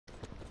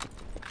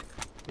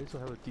They still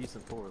have a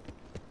decent fourth.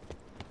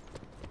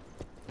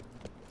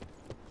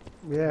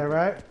 Yeah,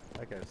 right?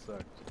 That guy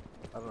sucked.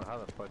 I don't know how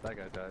the fuck that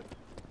guy died.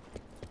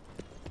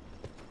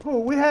 Who?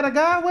 We had a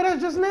guy with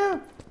us just now?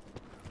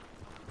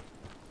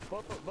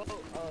 Bo,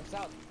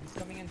 south. He's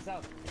coming in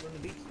south from the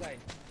beach side.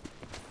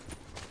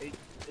 It's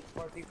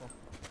 4 people.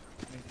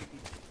 I mean, 3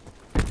 people.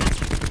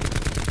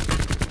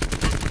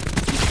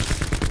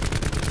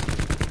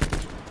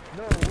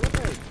 No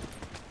way!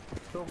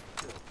 So,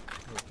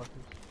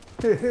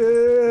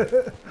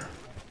 motherfuckers.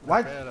 Why?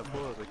 I ran out of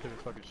bullets, I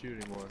couldn't fucking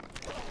shoot anymore.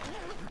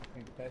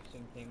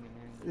 Infection came in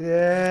handy.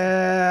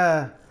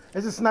 Yeah.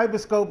 There's a sniper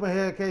scope in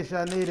here in case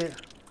y'all need it.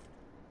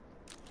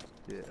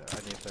 Yeah, I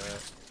need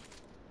that.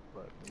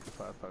 But I need the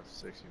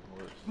 5.56 even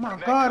worse. My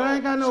God, I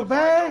ain't got no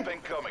bag.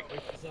 There's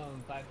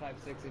some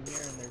 5.56 in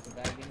here, and there's a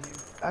bag in here.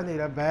 I need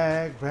a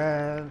bag,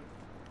 man.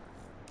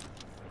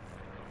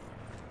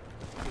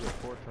 See the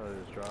fourth tire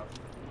just dropped.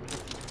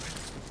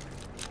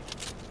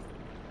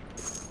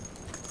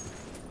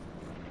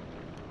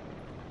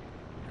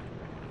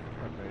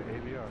 Okay,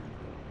 AVR.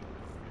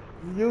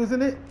 You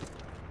using it?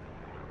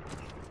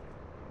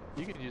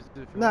 You can use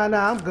it if you Nah, want.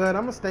 I'm good.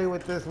 I'm gonna stay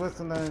with this. What's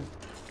the name? I'm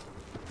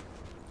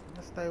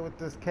gonna stay with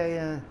this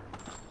KN.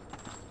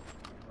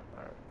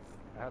 Alright.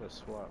 I had a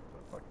swap,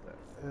 but fuck that.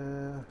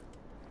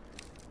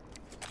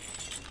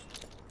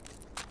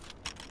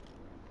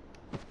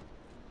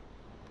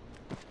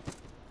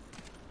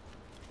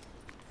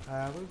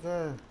 Alright, we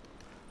good.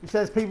 You said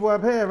there's people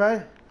up here,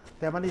 right?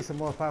 Damn, I need some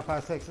more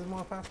 5.56. There's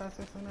more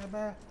 5.56 in that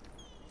bag?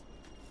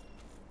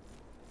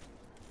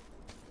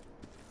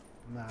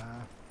 Nah.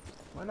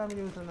 What I'm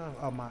using them?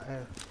 Oh, my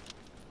air.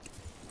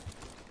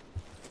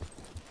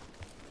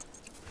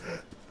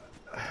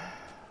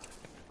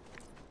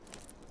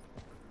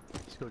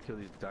 Let's go kill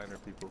these diner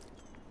people.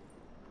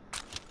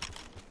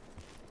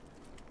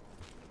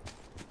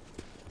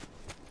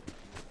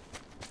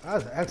 That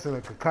was an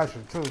excellent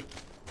concussion, too.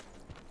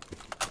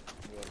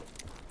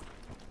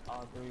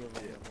 All 3 of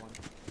them have one.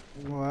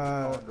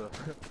 Word.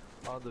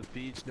 On the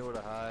beach, nowhere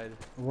to hide.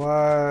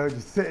 Word.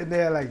 Just sitting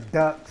there like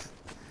ducks.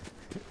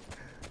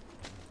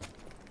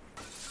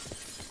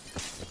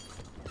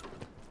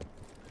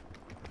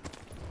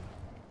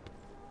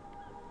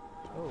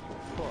 Oh,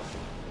 fuck.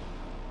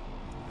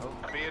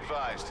 Oh, Be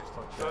advised.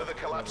 fuck Further that.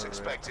 collapse Never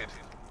expected.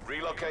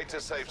 Relocate to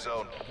safe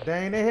zone.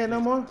 They ain't in here no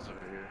more? It's over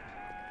here.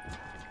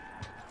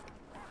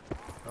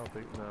 I don't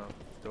think, no.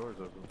 Door's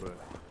open, but...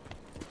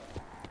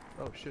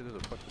 Oh shit, there's a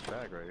fucking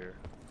bag right here.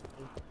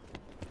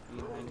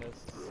 Behind us,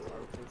 I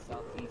would say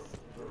southeast.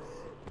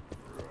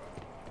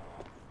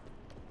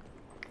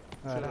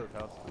 Should have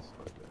house this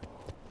fuck that.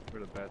 We're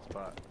in a bad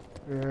spot.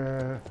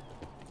 Yeah.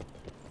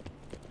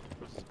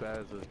 It's as bad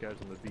as those guys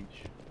on the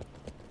beach.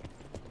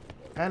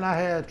 And I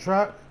had a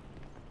truck.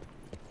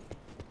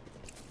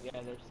 Yeah,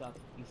 they're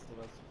southeast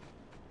of us.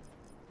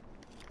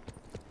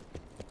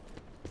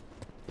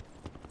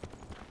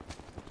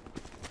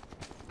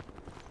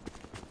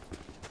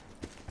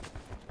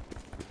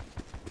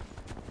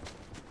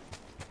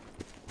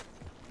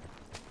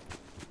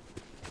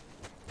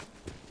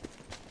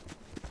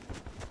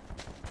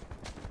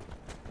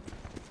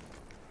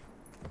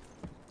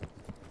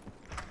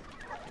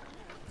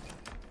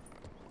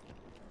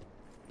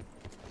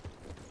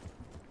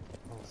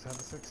 Oh,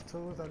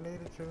 7.62s, I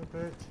needed you,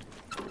 bitch.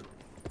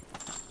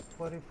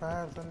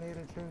 45s, I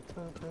needed you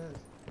too,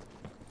 bitch.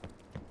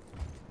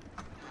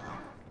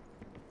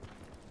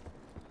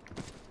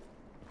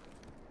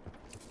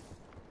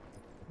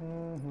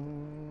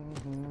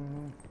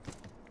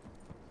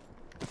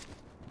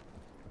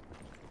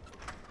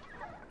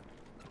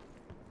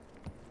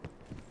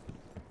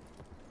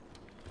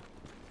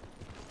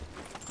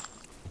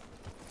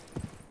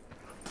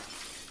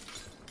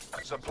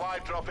 Supply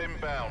drop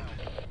inbound.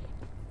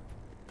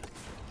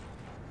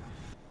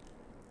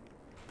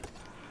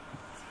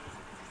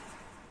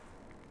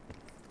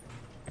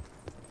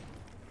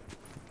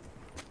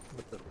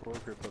 With the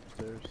foregrip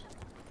upstairs.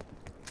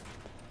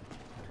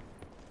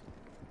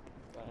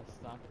 Got a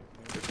stock.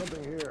 There's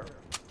something here.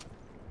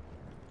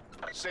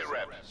 Sit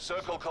rep.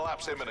 Circle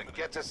collapse imminent.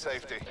 Get to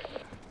safety.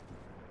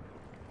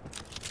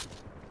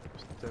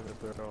 Standing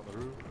up there on the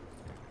roof.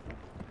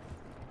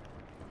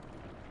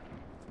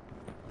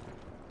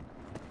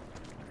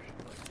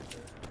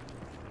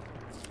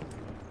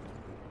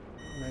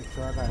 Make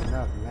sure I got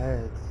enough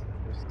meds.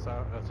 There's a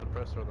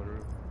suppressor on the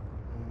roof.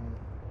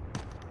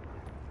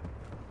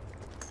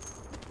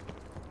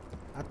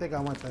 I think I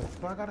went to.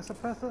 Do I got a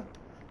suppressor?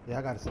 Yeah,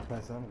 I got a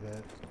suppressor. I'm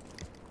good.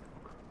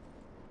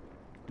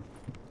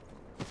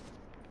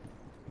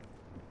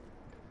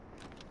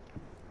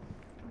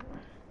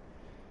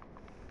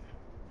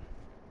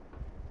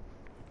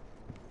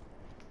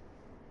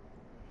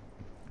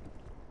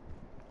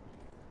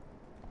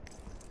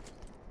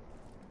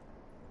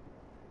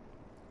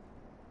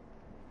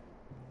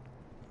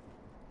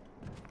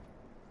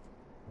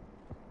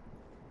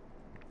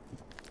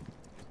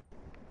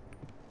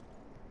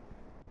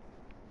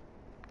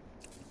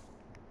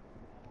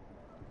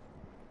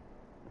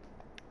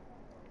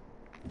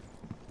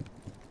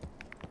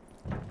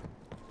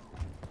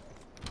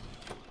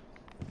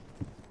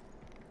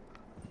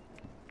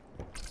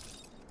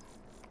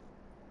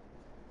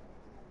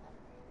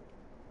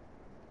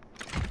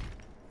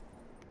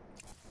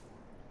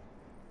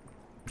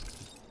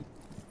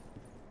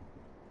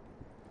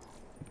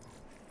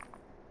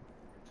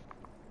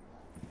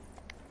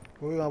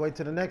 We gonna wait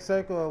till the next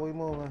circle or we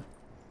moving?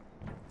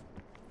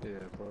 Yeah,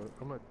 bro.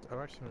 I'm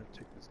actually gonna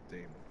take this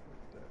Damon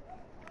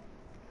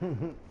with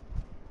that.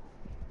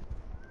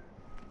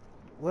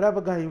 Whatever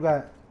gun you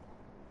got.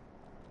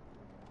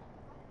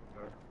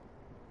 You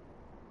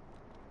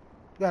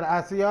got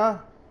an ICR?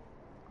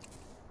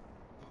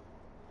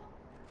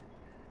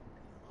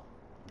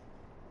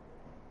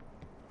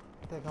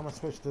 I think I'm gonna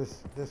switch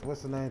this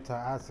what's the name to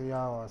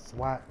ICR or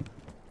SWAT.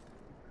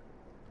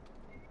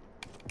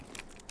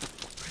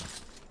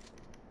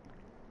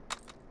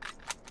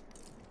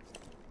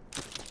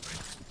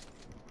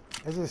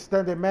 There's an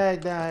extended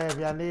mag down here if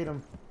y'all need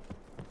them.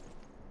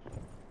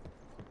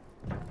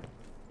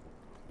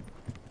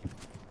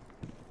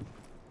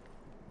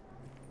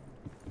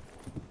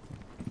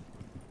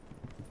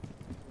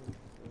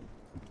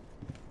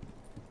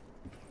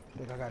 I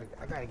think I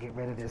gotta get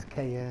rid of this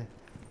KN.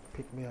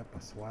 Pick me up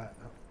a SWAT.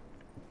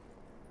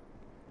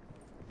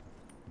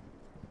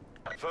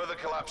 Further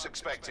collapse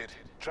expected.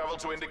 Travel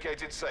to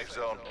indicated safe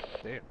zone.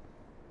 Damn.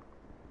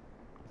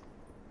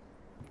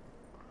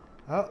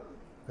 Oh,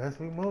 guess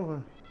we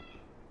moving.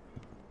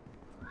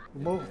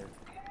 We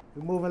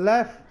moving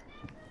left.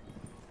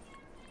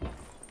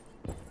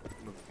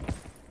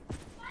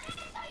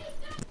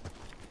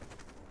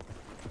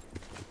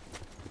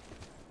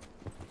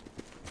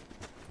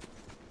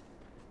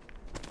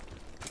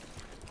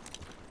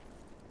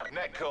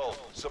 Net call.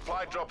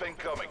 Supply drop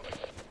incoming.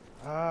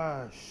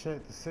 Ah,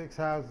 shit. The 6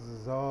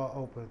 houses is all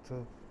open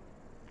too.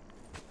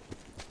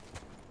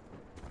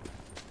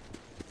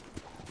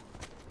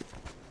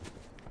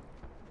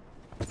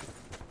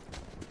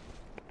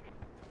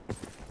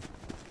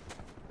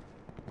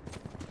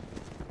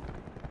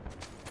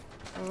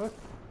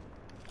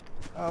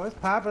 Oh, it's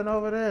popping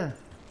over there.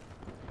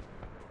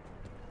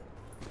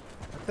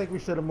 I think we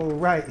should have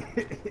moved right.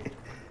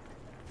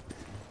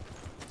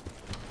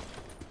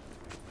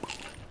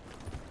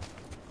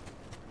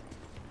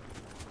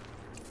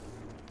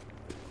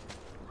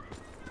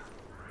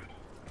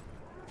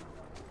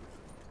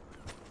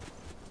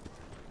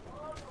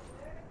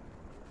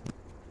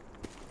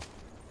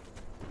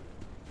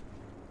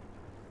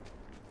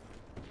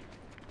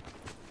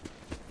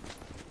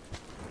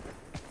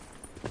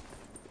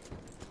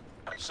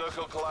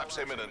 Circle collapse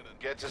imminent.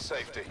 Get to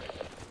safety.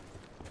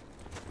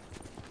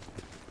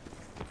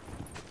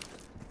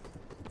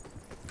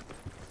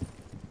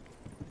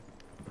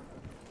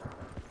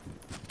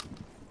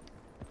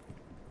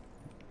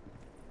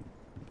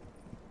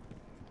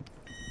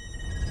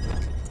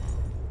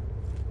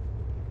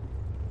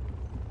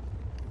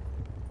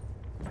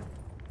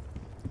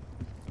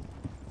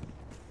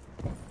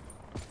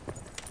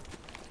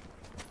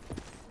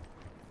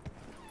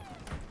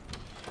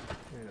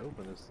 Can't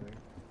open this thing.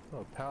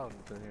 Oh,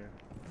 Paladin's in here.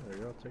 There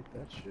you go, take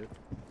that shit.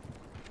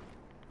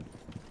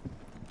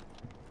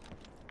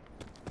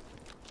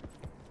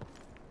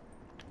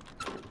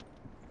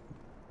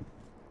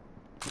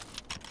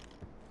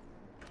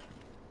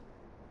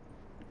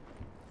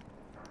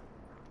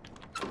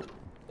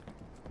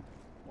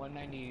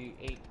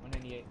 $198.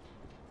 $198.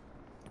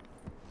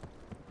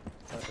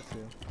 I see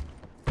him.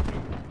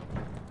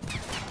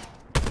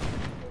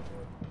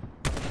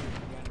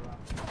 Behind the rock.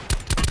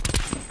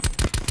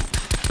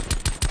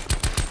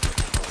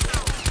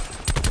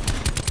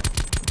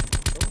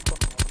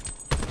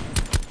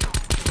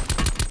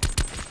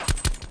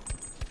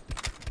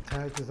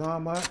 Tied his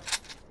arm up.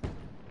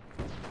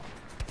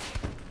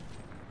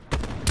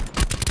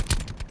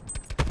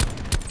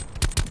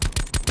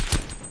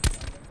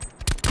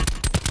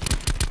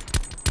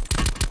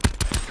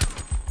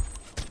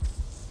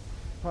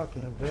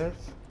 Fucking bitch.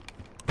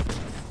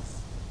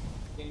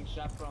 Getting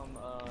shot from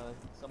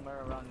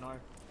somewhere around north.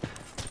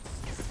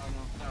 Oh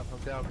no.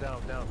 I'm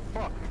down.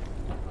 Fuck!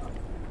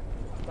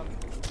 Coming.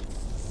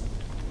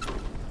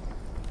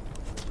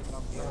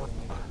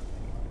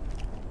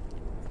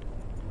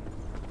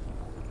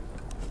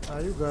 Oh,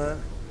 you good.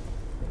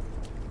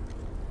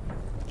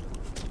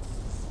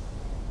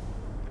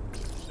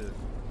 Shit.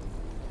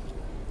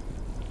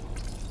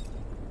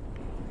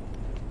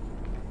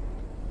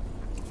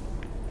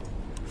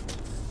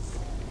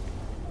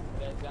 You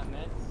guys got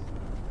meds?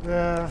 Yeah.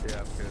 Yeah,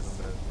 I'm good on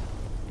that.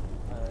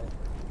 Alright.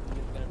 I'm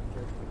just gonna be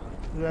careful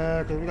now.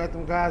 Yeah, cause we got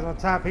them guys on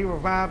top. He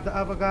revived the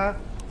other guy.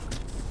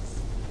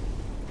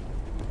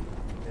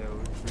 Yeah,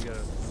 we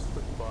gotta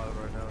split bottom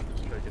right now and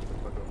just try to get the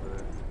fuck over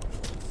there.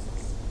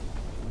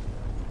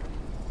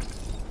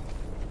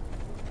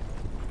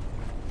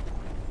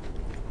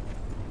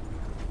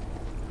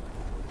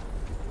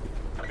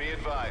 Be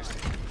advised.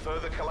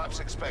 Further collapse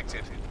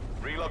expected.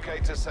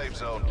 Relocate to safe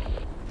zone.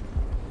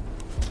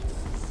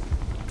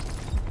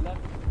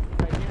 Left,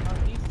 right here,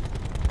 northeast.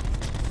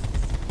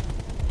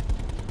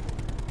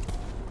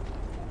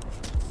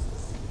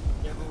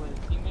 Careful with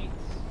his teammates.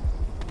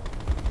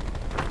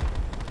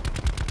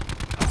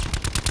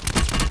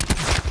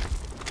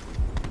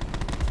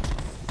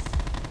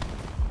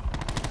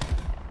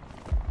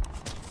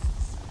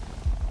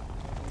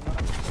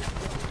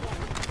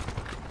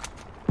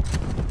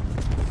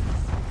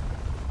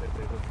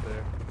 They look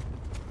there.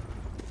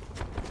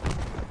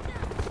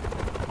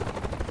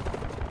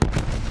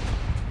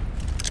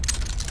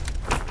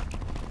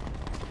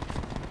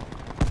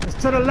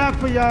 To the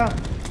left of y'all.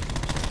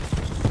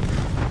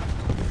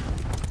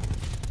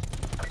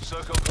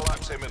 Circle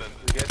collapse imminent.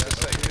 Get to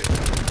safety.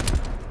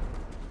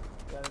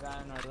 Got a guy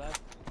on our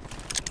left.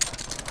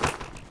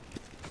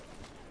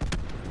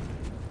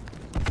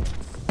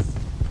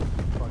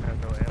 Fuck, I have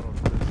no ammo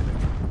for this thing.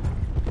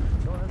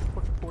 No, that's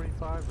fucking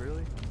 45,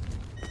 really?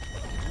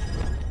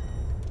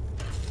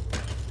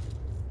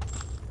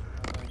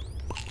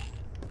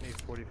 Need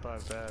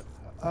 45 bad.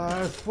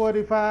 It's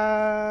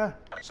 45.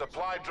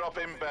 Supply drop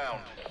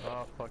inbound.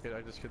 Oh, fuck it,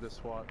 I just get this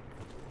SWAT.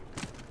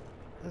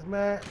 It's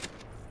mad.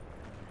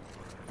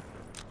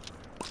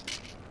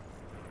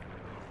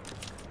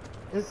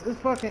 It's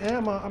fucking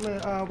ammo. I mean,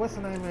 what's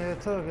the name of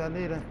it too if y'all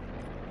need it?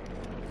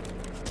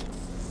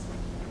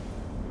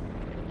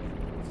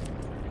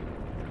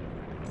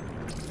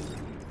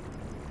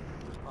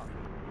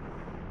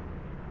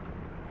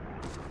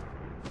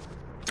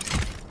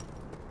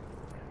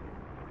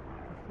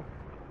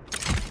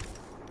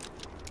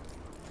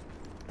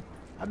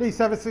 I need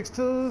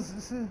 7.62s.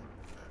 Let's see.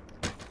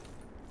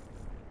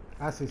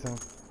 I see some.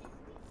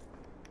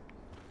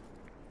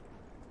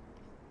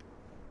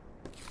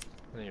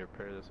 I need to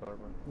repair this armor.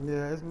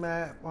 Yeah, it's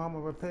mad armor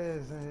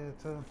repairs in here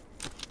too.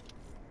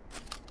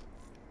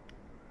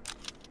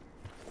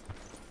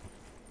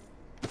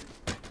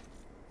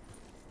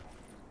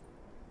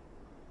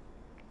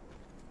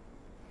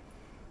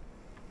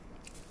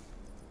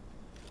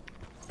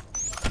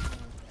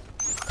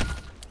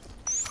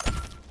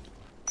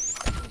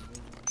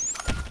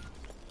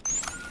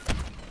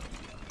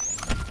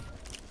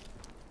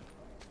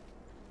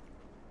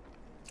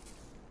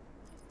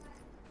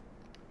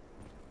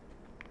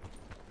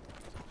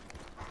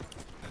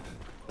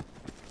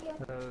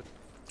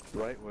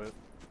 Right with.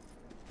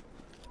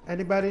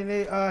 Anybody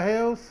need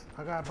hills?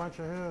 I got a bunch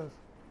of hills.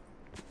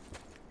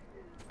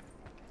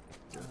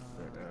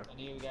 Right there.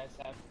 Any of you guys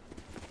have?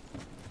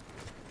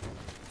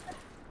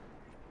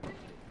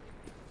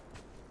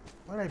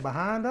 Are they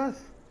behind us?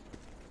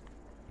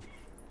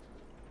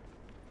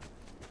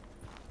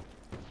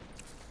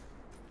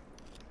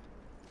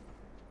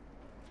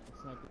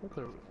 Sniper. What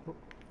the?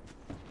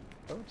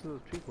 What to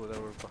those people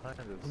that were behind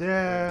us?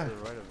 Yeah. To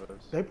the right of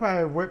us. They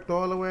probably whipped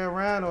all the way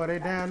around, or they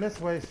down this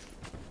way.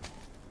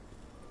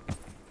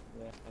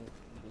 Yeah,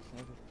 the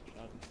sniper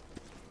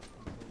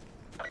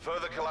shot.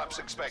 Further collapse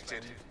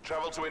expected.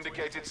 Travel to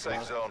indicated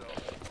safe zone.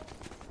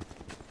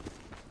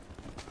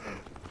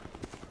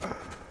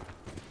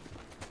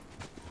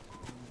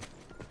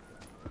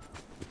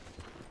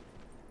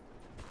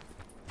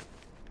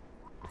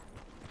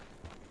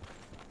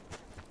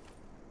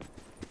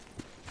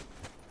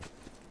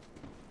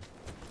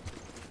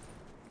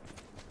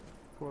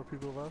 Four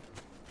people left.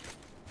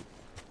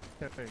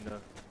 Can't find no.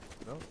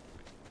 No.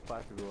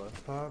 5 people left.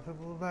 5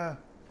 people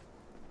left.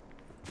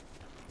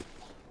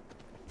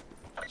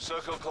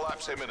 Circle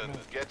collapse imminent.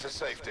 Get to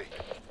safety.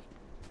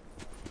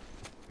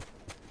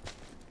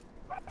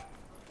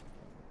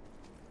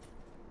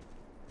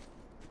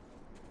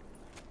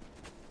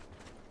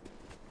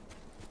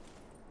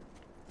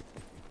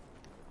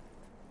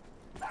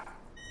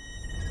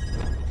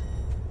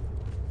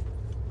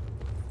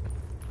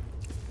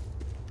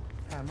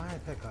 Damn, I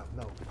ain't pick up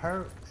no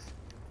perks,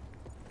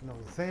 no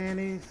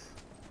Xannies.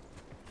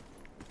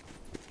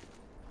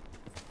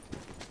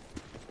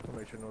 I'll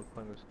make sure no one's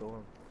playing the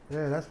storm.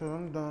 Yeah, that's what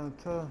I'm doing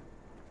too.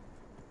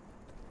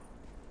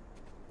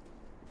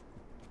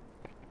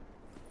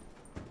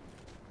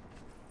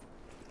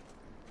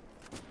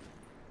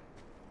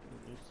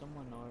 There's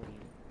someone already.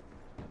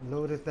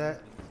 Loaded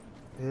that.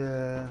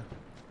 Yeah.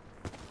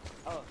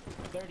 Oh,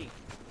 30.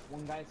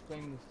 One guy's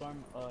claiming the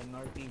storm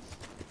northeast.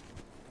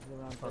 He's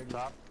around 30. On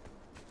top?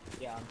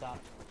 Yeah, on top.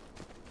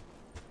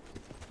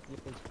 He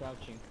was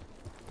crouching.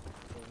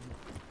 So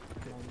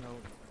I know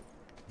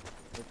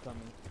they're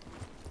coming.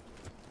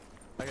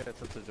 I got a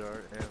Tilted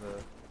Dart and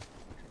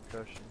a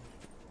concussion.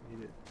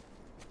 Need it.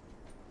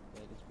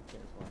 Yeah, just be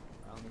careful.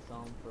 I only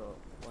saw him for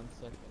 1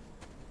 second.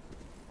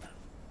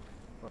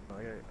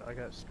 Oh, I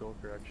got skull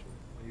correction.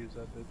 I'll use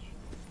that bitch.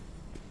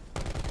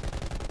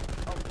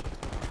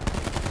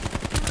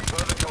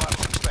 Further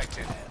collapse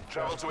expected.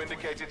 Travel to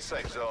indicated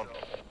safe zone.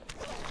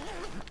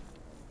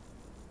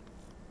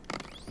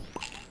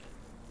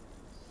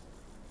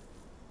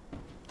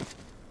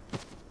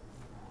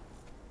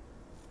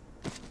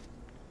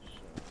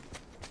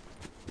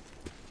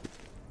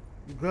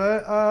 You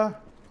good?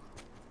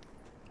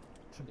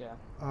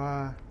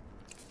 Yeah.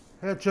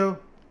 Here, Chew.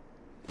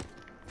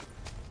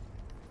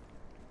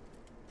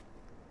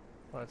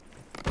 What?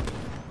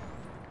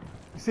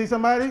 You see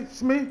somebody?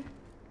 It's me?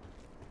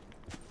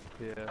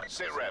 Yeah.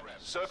 Sit rep.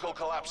 Circle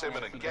collapse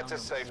imminent. Get to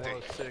safety.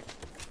 Whoa, sick.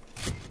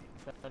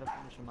 Try to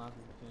finish him off if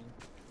you can.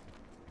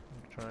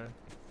 I'm trying.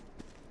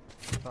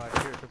 Oh,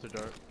 I hear a Tilted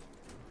Dart.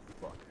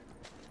 Fuck.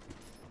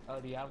 Oh,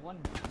 do you have one?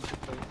 You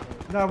should place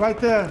it No, right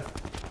there.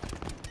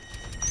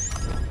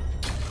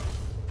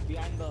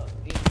 behind the orange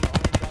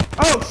guy.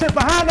 Oh, shit,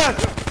 behind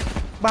us!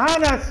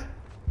 Behind us!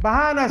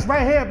 Behind us,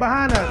 right here,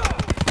 behind us.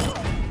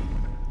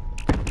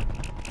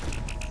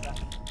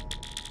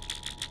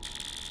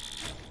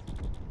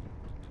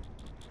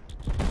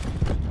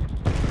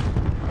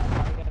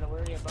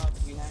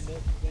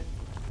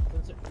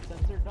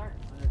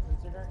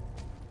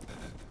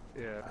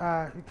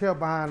 Yeah. You killed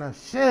behind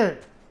us.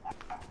 Shit.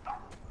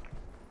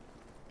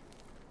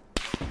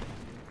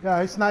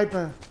 Yeah, he's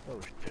sniping. Oh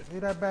shit.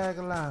 Leave that bag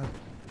alive.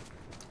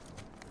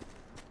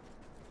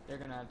 They're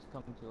gonna have to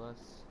come to us.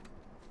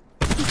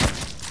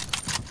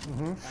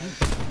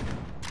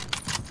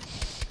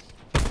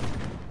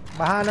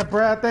 Behind the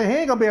breath thing, he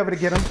ain't gonna be able to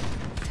get him.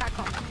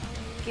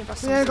 He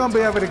ain't gonna be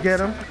able to get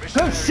him.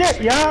 Good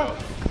shit, y'all.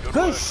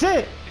 Good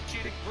shit.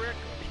 Cheating brick.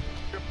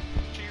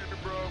 Cheater,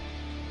 bro.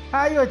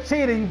 How you a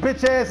cheating,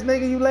 bitch ass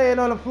nigga? You laying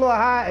on the floor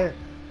hiding.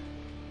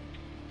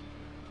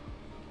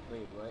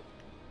 Wait, what?